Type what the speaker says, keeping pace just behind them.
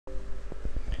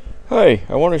Hi,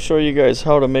 I want to show you guys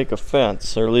how to make a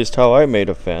fence, or at least how I made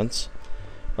a fence.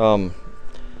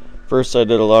 First I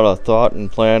did a lot of thought and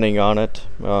planning on it.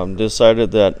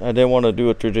 Decided that I didn't want to do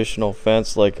a traditional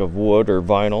fence like of wood or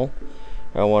vinyl.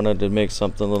 I wanted to make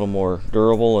something a little more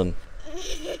durable and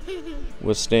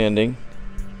withstanding.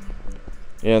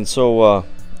 And so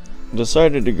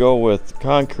decided to go with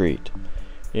concrete.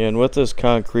 And with this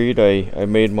concrete I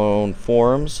made my own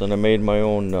forms, and I made my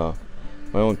own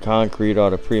concrete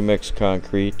out of pre-mixed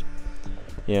concrete,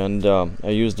 and I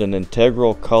used an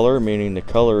integral color, meaning the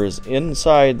color is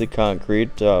inside the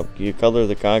concrete. You color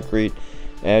the concrete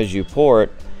as you pour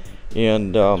it,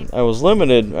 and I was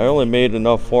limited. I only made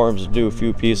enough forms to do a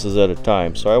few pieces at a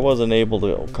time, so I wasn't able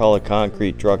to call a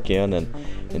concrete truck in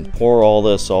and pour all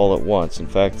this all at once. In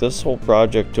fact, this whole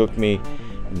project took me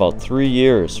about 3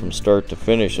 years from start to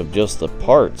finish of just the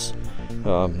parts,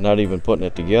 not even putting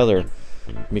it together.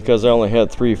 Because I only had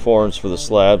 3 forms for the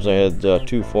slabs, I had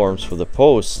 2 forms for the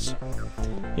posts,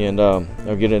 and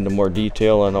I'll get into more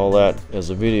detail on all that as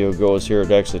the video goes. Here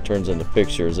it actually turns into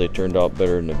pictures. They turned out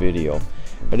better in the video.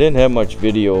 I didn't have much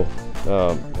video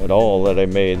at all that I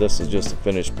made. This is just a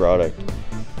finished product.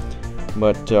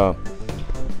 But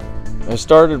I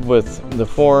started with the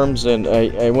forms, and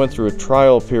I went through a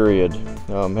trial period.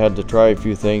 Had to try a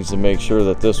few things to make sure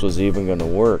that this was even going to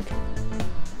work.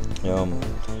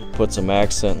 Put some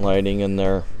accent lighting in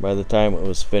there by the time it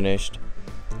was finished,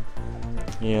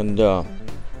 and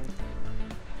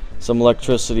some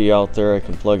electricity out there I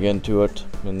can plug into it,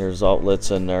 and there's outlets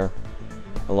in there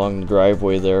along the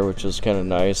driveway there, which is kind of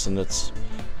nice. And it's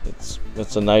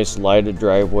a nice lighted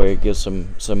driveway. It gives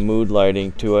some mood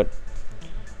lighting to it.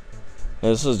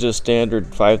 And this is just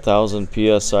standard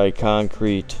 5,000 psi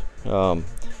concrete. I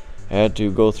had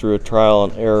to go through a trial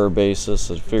and error basis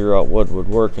to figure out what would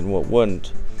work and what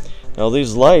wouldn't. Now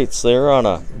these lights, they're on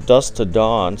a dusk to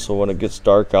dawn, so when it gets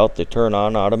dark out they turn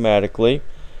on automatically,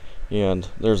 and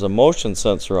there's a motion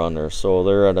sensor on there, so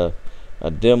they're at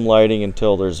a dim lighting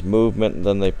until there's movement, and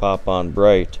then they pop on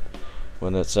bright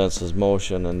when it senses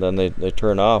motion, and then they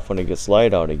turn off when it gets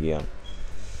light out again.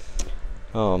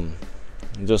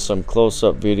 Just some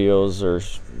close-up videos or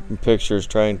pictures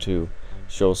trying to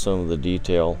show some of the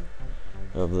detail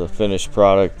of the finished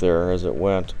product there as it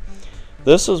went.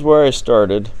 This is where I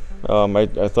started.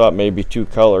 I thought maybe 2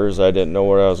 colors. I didn't know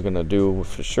what I was going to do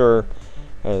for sure,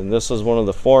 and this is one of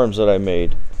the forms that I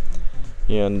made.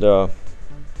 And I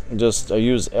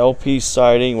use LP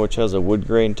siding, which has a wood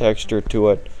grain texture to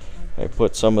it. I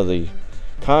put some of the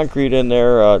concrete in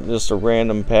there, just a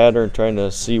random pattern, trying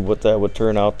to see what that would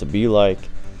turn out to be like,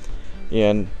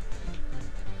 and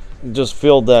just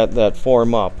filled that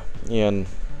form up. And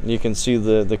you can see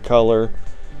the color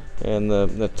and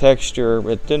the texture.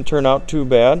 It didn't turn out too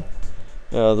bad.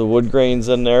 The wood grains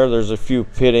in there, there's a few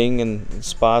pitting and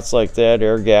spots like that,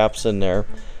 air gaps in there,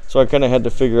 so I kind of had to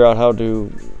figure out how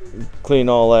to clean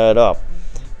all that up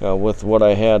with what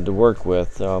I had to work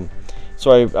with.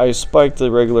 So I spiked the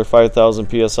regular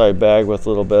 5,000 psi bag with a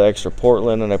little bit extra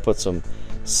Portland, and I put some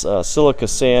silica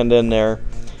sand in there,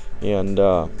 and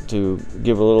to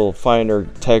give a little finer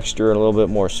texture and a little bit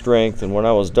more strength. And when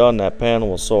I was done, that panel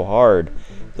was so hard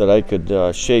that I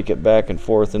could shake it back and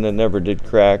forth, and it never did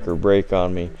crack or break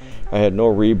on me. I had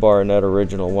no rebar in that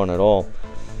original one at all.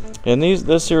 And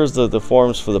this here is the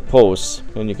forms for the posts,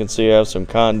 and you can see I have some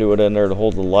conduit in there to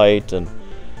hold the light and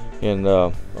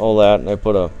all that, and I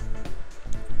put a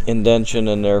indention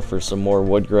in there for some more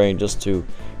wood grain just to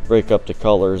break up the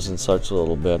colors and such a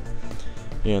little bit.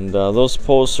 And those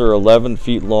posts are 11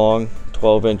 feet long,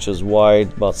 12 inches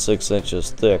wide, about 6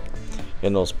 inches thick.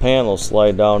 And those panels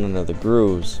slide down into the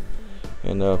grooves,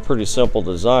 and a pretty simple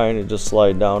design. You just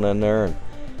slide down in there,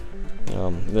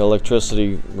 and the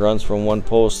electricity runs from one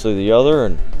post to the other,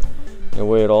 and the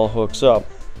way it all hooks up.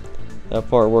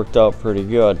 That part worked out pretty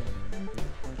good.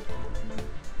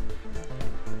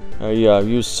 I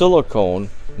used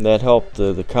silicone. That helped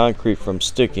the concrete from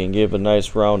sticking, gave a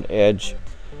nice round edge,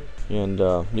 and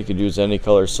you could use any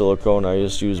color silicone. I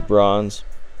just used bronze.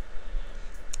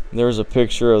 There's a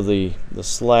picture of the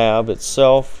slab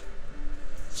itself,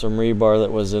 some rebar that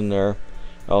was in there.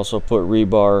 I also put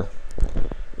rebar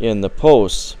in the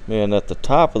posts, and at the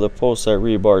top of the post that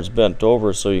rebar is bent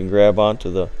over so you can grab onto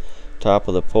the top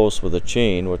of the post with a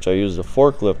chain, which I used a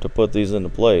forklift to put these into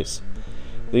place.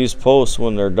 These posts,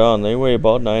 when they're done, they weigh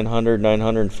about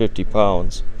 950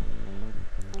 pounds,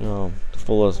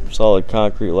 full of solid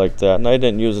concrete like that. And I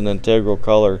didn't use an integral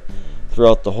color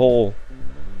throughout the whole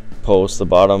post. The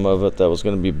bottom of it that was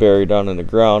going to be buried down in the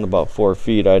ground about 4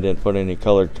 feet, I didn't put any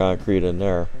colored concrete in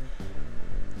there.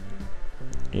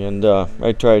 And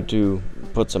I tried to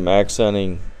put some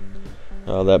accenting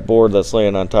That board that's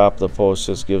laying on top of the post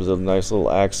just gives it a nice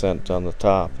little accent on the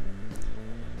top,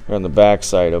 or on the back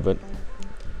side of it.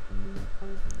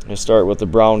 I start with the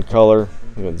brown color,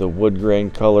 the wood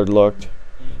grain colored look.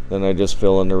 Then I just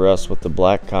fill in the rest with the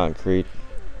black concrete.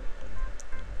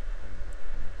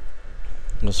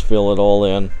 Just fill it all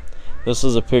in. This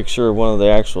is a picture of one of the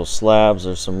actual slabs.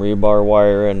 There's some rebar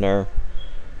wire in there.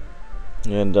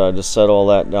 And just set all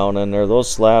that down in there. Those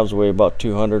slabs weigh about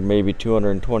 200, maybe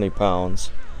 220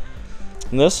 pounds.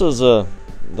 And this is the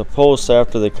posts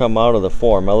after they come out of the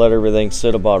form. I let everything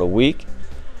sit about a week.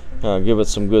 Give it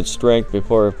some good strength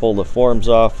before I pull the forms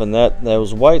off. And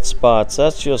those white spots,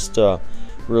 that's just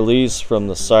release from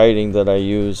the siding that I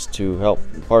use to help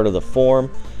part of the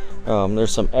form.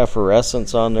 There's some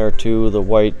effervescence on there too, the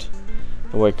white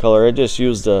color. I just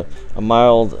used a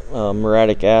mild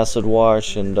muriatic acid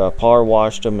wash and power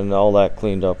washed them, and all that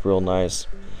cleaned up real nice.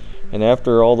 And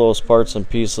after all those parts and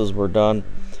pieces were done,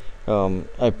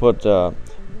 I put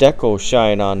Deco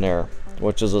Shine on there,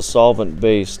 which is a solvent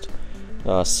based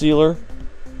sealer,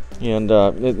 and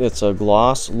it's a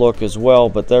gloss look as well,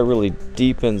 but that really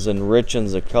deepens and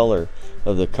enriches the color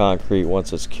of the concrete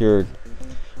once it's cured,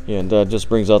 and just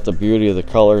brings out the beauty of the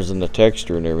colors and the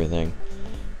texture and everything.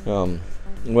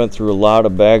 Went through a lot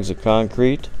of bags of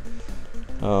concrete.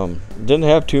 Didn't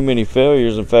have too many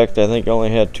failures. In fact, I think I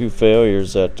only had 2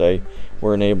 failures that I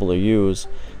weren't able to use.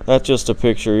 That's just a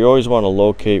picture. You always want to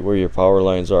locate where your power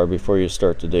lines are before you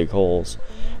start to dig holes.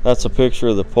 That's a picture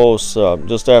of the posts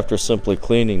just after simply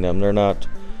cleaning them. They're not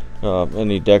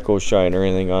any Deco Shine or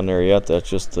anything on there yet. That's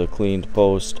just the cleaned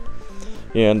post.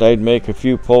 And I'd make a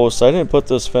few posts. I didn't put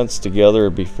this fence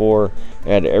together before I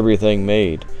had everything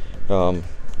made. A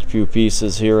few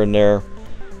pieces here and there.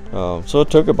 So it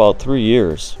took about 3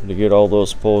 years to get all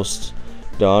those posts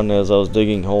done. As I was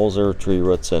digging holes, there were tree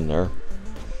roots in there.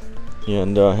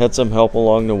 And had some help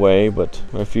along the way, but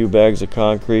a few bags of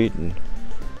concrete, and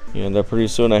pretty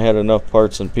soon I had enough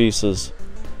parts and pieces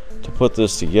to put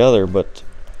this together. But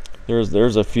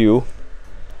there's a few,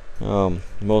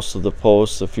 most of the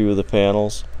posts, a few of the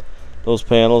panels. Those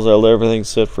panels, I let everything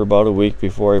sit for about a week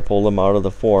before I pull them out of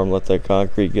the form, let that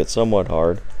concrete get somewhat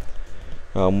hard.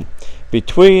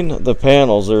 Between the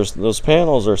panels, those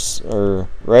panels are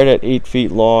right at 8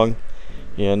 feet long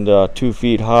and 2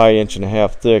 feet high, 1.5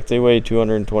 inches thick. They weigh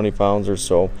 220 pounds or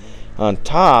so. On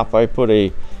top, I put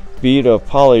a bead of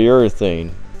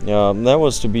polyurethane. That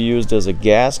was to be used as a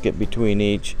gasket between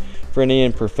each for any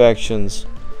imperfections,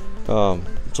 so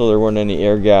there weren't any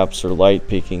air gaps or light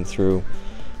peeking through.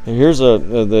 And here's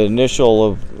the initial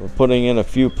of putting in a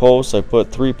few posts. I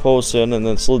put 3 posts in and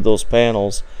then slid those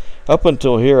panels. Up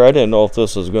until here, I didn't know if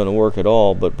this was going to work at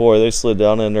all, but boy, they slid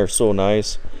down in there so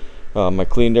nice. I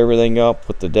cleaned everything up,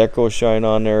 put the Deco Shine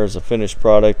on there as a finished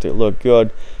product. It looked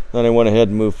good. Then I went ahead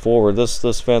and moved forward.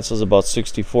 This fence is about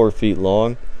 64 feet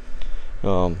long.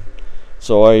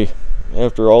 So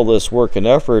after all this work and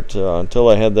effort, until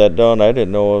I had that done, I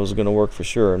didn't know it was going to work for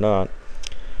sure or not.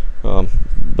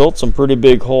 Built some pretty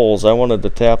big holes. I wanted to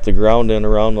tap the ground in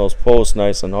around those posts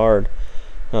nice and hard,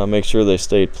 make sure they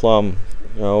stayed plumb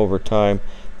over time.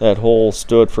 That hole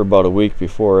stood for about a week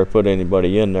before I put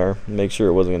anybody in there, make sure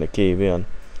it wasn't going to cave in.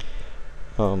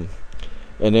 An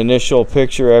initial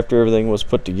picture after everything was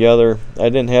put together. I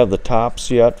didn't have the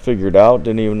tops yet figured out,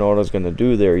 didn't even know what I was going to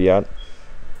do there yet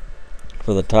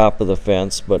for the top of the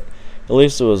fence, but at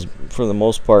least it was for the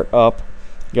most part up.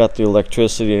 Got the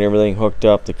electricity and everything hooked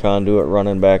up, the conduit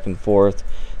running back and forth.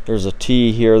 There's a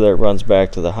T here that runs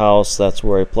back to the house. That's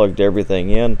where I plugged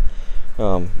everything in.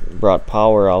 Brought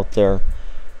power out there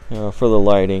for the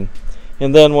lighting.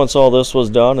 And then once all this was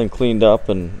done and cleaned up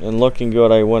and looking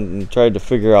good, I went and tried to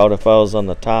figure out if I was on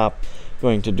the top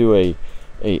going to do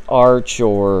a arch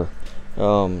or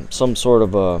some sort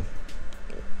of a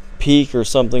peak or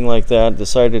something like that.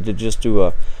 Decided to just do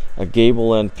a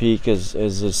gable end peak as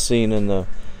is seen in the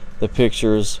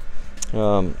pictures.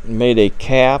 Made a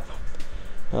cap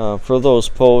for those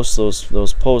posts,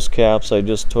 those post caps. I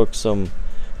just took some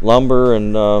lumber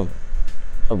and a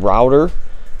router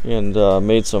and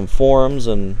made some forms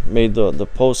and made the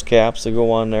post caps that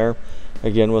go on there,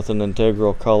 again with an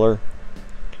integral color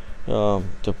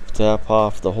to tap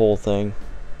off the whole thing.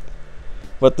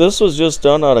 But this was just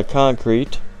done out of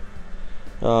concrete,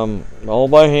 all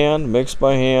by hand, mixed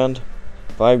by hand,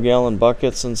 5-gallon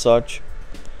buckets and such.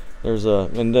 There's a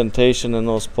indentation in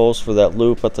those posts for that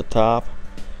loop at the top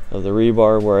of the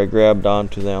rebar where I grabbed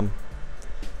onto them.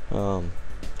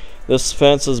 This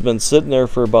fence has been sitting there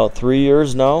for about 3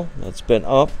 years now. It's been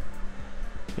up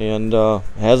and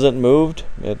hasn't moved.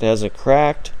 It hasn't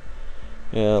cracked.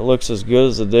 It looks as good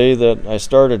as the day that I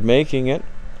started making it.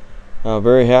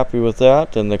 Very happy with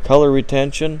that, and the color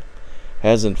retention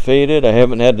hasn't faded. I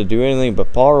haven't had to do anything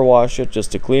but power wash it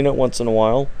just to clean it once in a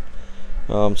while.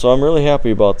 So I'm really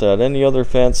happy about that. Any other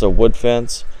fence, a wood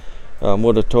fence,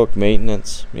 would have took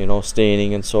maintenance,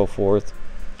 staining and so forth.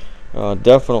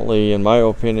 Definitely, in my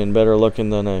opinion, better looking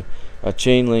than a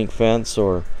chain link fence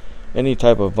or any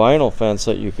type of vinyl fence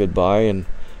that you could buy. And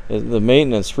the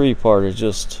maintenance free part is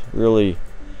just really,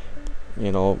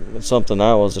 it's something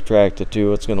I was attracted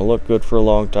to. It's going to look good for a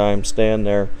long time, stand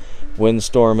there.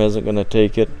 Windstorm isn't going to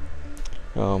take it.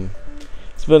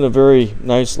 It's been a very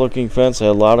nice looking fence. I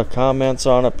had a lot of comments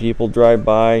on it. People drive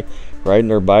by riding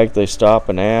their bike, they stop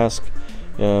and ask.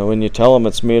 When you tell them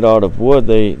it's made out of wood,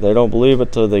 they don't believe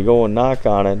it till they go and knock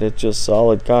on it. It's just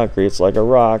solid concrete. It's like a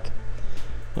rock.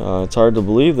 It's hard to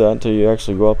believe that until you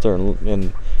actually go up there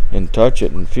and touch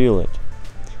it and feel it.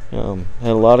 Had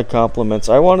a lot of compliments.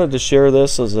 I wanted to share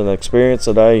this as an experience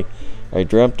that I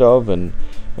dreamt of and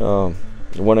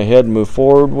went ahead and moved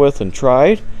forward with and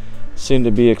tried. Seemed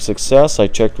to be a success. I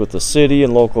checked with the city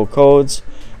and local codes.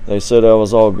 They said I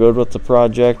was all good with the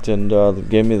project and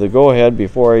gave me the go-ahead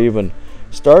before I even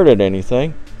started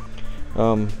anything.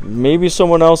 Maybe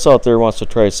someone else out there wants to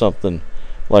try something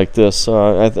like this.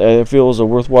 I feel it was a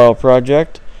worthwhile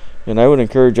project, and I would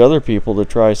encourage other people to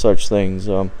try such things.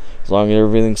 As long as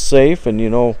everything's safe and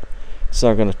it's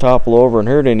not going to topple over and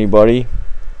hurt anybody.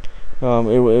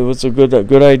 It was a good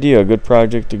idea, a good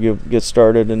project to get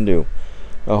started and do.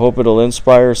 I hope it'll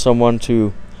inspire someone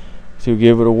to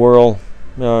give it a whirl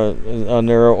on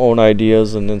their own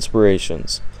ideas and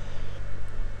inspirations.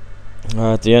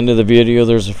 At the end of the video,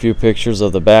 there's a few pictures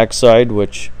of the backside,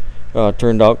 which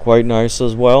turned out quite nice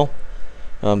as well.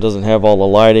 Doesn't have all the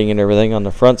lighting and everything on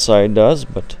the front side does,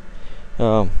 but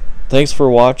thanks for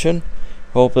watching.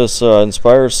 Hope this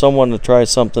inspires someone to try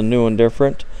something new and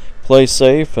different. Play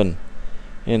safe and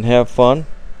have fun.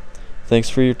 Thanks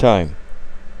for your time.